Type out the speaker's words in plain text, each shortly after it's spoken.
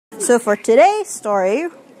So for today's story,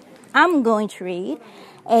 I'm going to read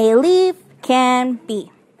A Leaf Can Be.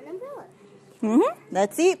 An umbrella.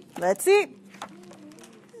 Let's see. Let's see.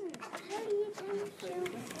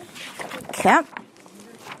 Okay.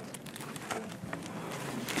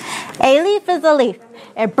 A leaf is a leaf.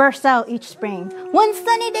 It bursts out each spring. When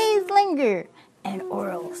sunny days linger and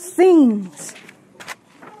Oral sings.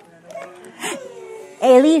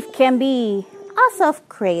 A leaf can be a soft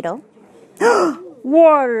cradle,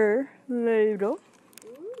 water ladle.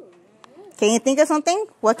 Can you think of something?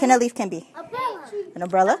 What can a leaf can be? Umbrella. An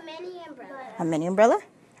umbrella? A mini umbrella. A mini umbrella?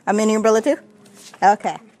 A mini umbrella too?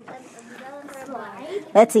 Okay. Slide.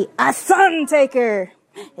 Let's see. A sun taker.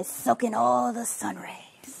 It's soaking all the sun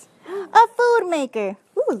rays. A food maker.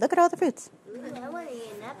 Ooh, look at all the fruits. I want to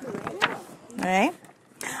eat an apple right now. All right.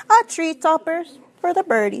 A tree topper for the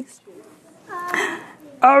birdies.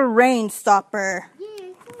 A rain stopper.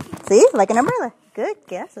 See, like an umbrella. Good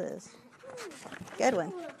guesses. Good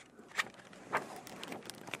one.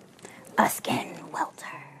 A skin welter.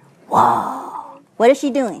 Whoa. What is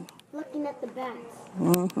she doing? Looking at the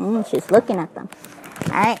bats. She's looking at them.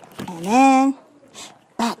 All right. And then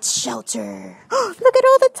bat shelter. Look at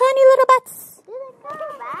all the tiny little bats. Do they call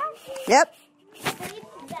bats? Yep. Baby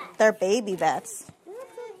bats. They're baby bats. They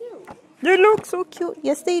look so cute. They look so cute.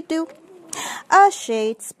 Yes, they do. A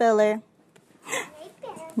shade spiller.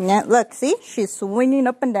 Yeah, look, see? She's swinging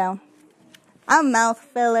up and down. A mouth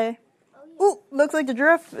filler. Ooh, looks like the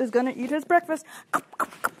giraffe is going to eat his breakfast.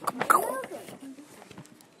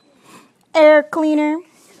 Air cleaner.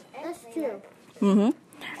 That's true.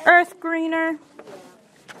 Earth greener.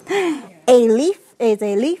 A leaf is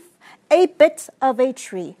a leaf, a bit of a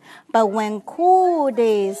tree. But when cool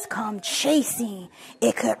days come chasing,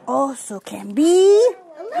 it could also can be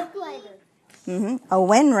A leaf glider. a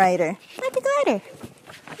wind rider, like a glider.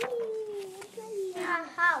 A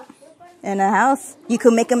house. In a house, you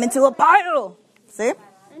could make them into a pile. See?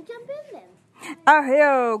 And jump in them. A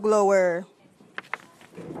hair glower.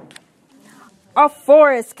 A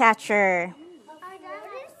forest catcher.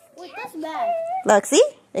 Wait, that's bad. Look, see?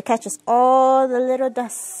 It catches all the little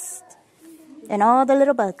dust and all the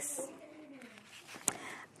little bugs.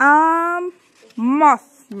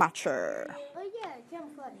 Moth matcher. Oh yeah,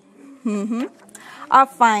 jump funny. A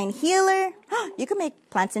fine healer. You can make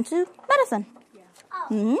plants into medicine.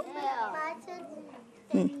 In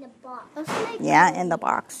the box. A snake. Yeah, in the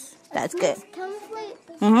box. That's good.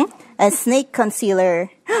 Camouflage. A snake concealer.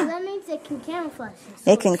 So that means it can camouflage.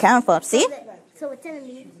 It can camouflage. See? So it's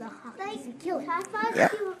enemy the hawk. Kill it. High five. Yeah.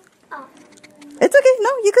 Oh. It's okay. No,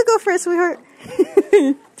 you could go first, sweetheart.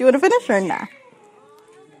 Do you want to finish or not?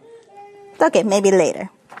 It's okay. Maybe later.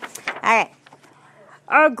 All right.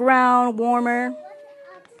 A ground warmer.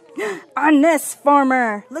 A nest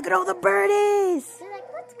farmer. Look at all the birdies. They're like,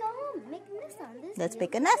 let's go home. Make a nest on this. Let's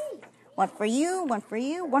make a nest. One for you, one for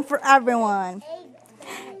you, one for everyone.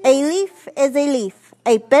 A leaf is a leaf,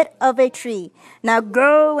 a bit of a tree. Now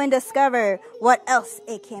go and discover what else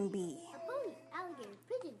it can be. A pony, alligator,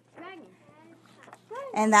 pigeon, dragon.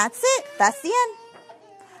 And that's it. That's the end.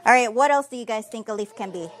 All right, what else do you guys think a leaf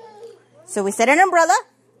can be? So we said an umbrella.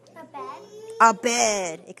 A bed. A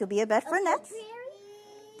bed. It could be a bed for nets.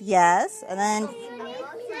 Yes. And then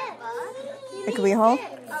it could be a hole.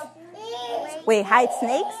 Wait, hide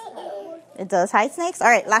snakes? It does hide snakes? All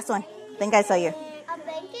right, last one. I think I saw you. A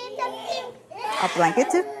blanket. A blanket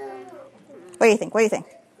too? What do you think? What do you think?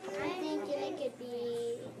 I think it could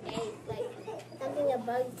be something a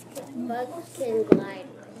bug can glide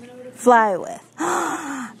with. Fly with.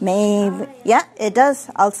 Maybe. Yeah, it does.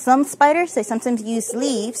 Some spiders, they sometimes use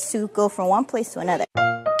leaves to go from one place to another.